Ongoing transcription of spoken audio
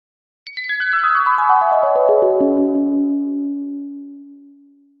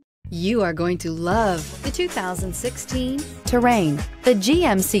You are going to love the 2016 Terrain. The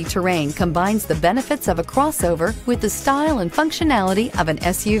GMC Terrain combines the benefits of a crossover with the style and functionality of an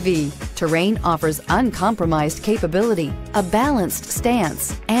SUV. Terrain offers uncompromised capability, a balanced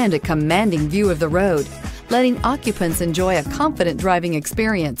stance, and a commanding view of the road, letting occupants enjoy a confident driving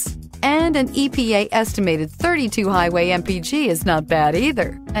experience. And an EPA estimated 32 highway MPG is not bad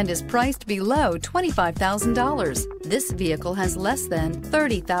either, and is priced below $25,000. This vehicle has less than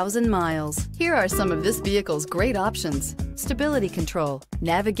 30,000 miles. Here are some of this vehicle's great options: stability control,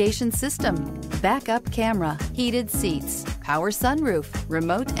 navigation system, backup camera, heated seats, power sunroof,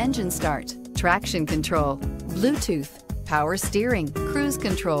 remote engine start, traction control, Bluetooth, power steering, cruise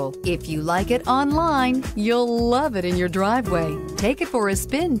control. If you like it online, you'll love it in your driveway. Take it for a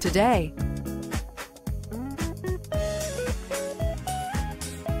spin today.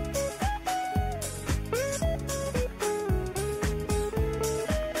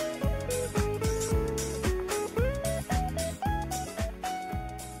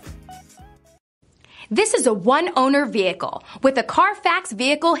 This is a one-owner vehicle with a Carfax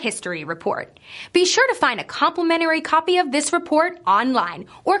Vehicle History Report. Be sure to find a complimentary copy of this report online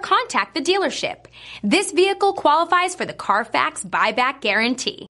or contact the dealership. This vehicle qualifies for the Carfax Buyback Guarantee.